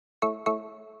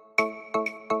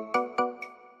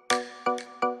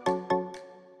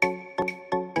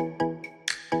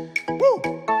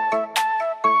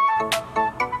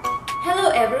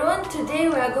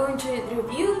are going to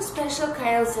review special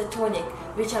Koelcia tonic,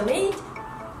 which are made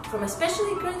from a special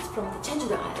ingredients from the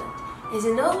Jeju island. As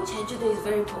you know, Jeju is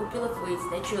very popular for its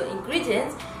natural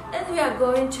ingredients, and we are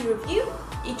going to review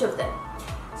each of them.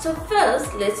 So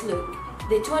first, let's look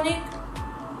the tonic,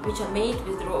 which are made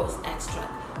with rose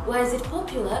extract. Why is it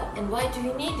popular and why do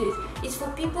you need it? It's for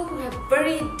people who have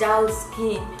very dull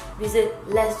skin with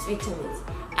less vitamins.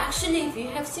 Actually, if you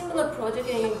have similar product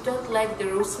and you don't like the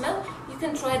rose smell, you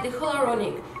can try the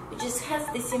hyaluronic, which has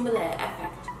the similar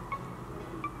effect.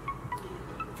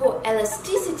 For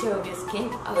elasticity of your skin,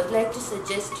 I would like to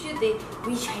suggest you the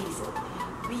witch hazel.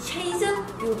 Witch hazel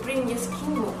will bring your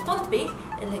skin more pumping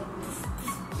and it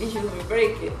will be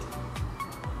very good.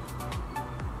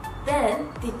 Then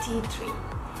the tea tree.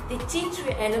 The tea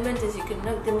tree element, as you can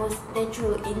know, the most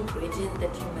natural ingredient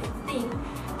that you might think,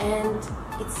 and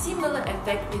it's similar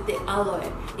effect with the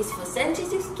aloe. It's for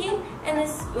sensitive skin and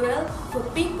as well for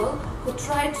people who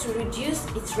try to reduce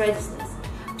its redness.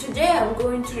 Today I'm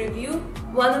going to review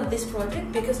one of this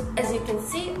product because, as you can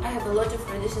see, I have a lot of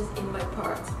redishes in my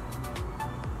parts.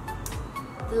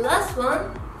 The last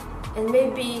one, and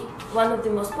maybe one of the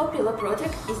most popular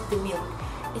product, is the milk.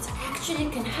 It actually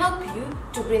can help you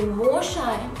to bring more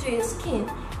shine to your skin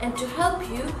and to help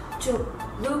you to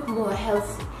look more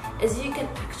healthy. As you can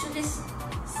actually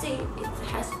see, it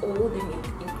has all the milk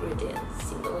ingredients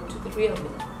similar to the real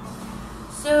milk.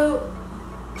 So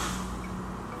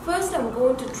first I'm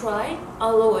going to try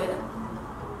aloe.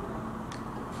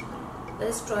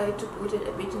 Let's try to put it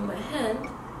a bit in my hand.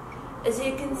 As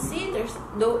you can see, there's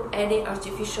no any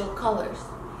artificial colors.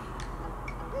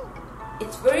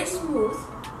 It's very smooth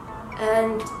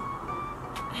and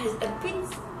has a bit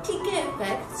sticky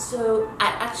effect, so I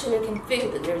actually can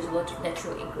feel that there's a lot of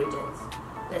natural ingredients.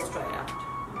 Let's try it out.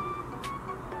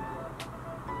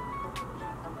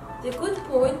 The good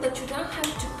point that you don't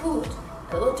have to put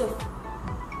a lot of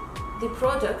the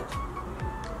product.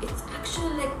 It's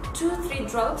actually like 2-3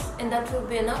 drops and that will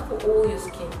be enough for all your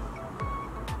skin.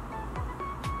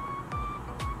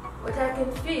 But I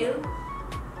can feel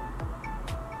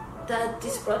that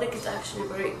this product is actually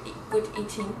very good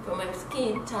eating for my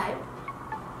skin type,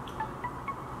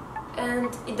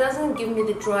 and it doesn't give me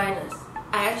the dryness.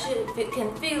 I actually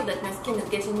can feel that my skin is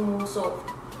getting more soft,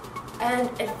 and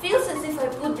it feels as if I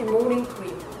put the morning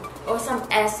cream or some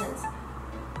essence.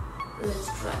 Let's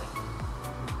try.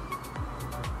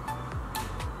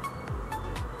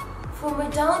 For my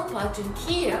down part in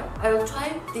here, I will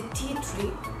try the tea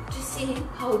tree to see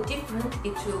how different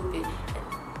it will be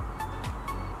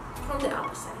from the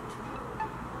upper side.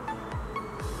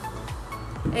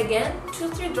 Again,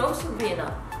 2-3 drops will be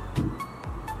enough.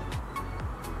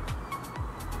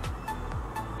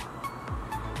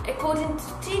 According to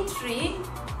tea tree,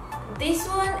 this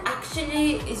one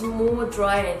actually is more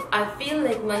dry. I feel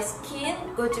like my skin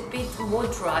got a bit more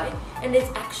dry, and it's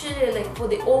actually like for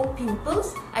the old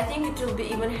pimples. I think it will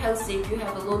be even healthy if you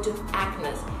have a lot of acne.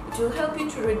 It will help you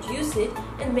to reduce it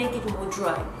and make it more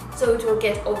dry, so it will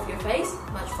get off your face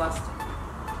much faster.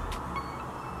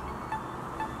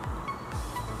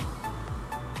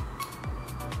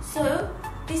 So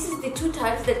this is the 2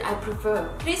 types that I prefer.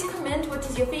 Please comment what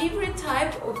is your favorite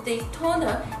type of the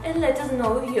toner and let us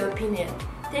know your opinion.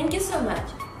 Thank you so much.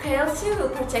 Koelcia will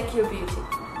protect your beauty.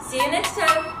 See you next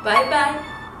time. Bye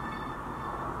bye.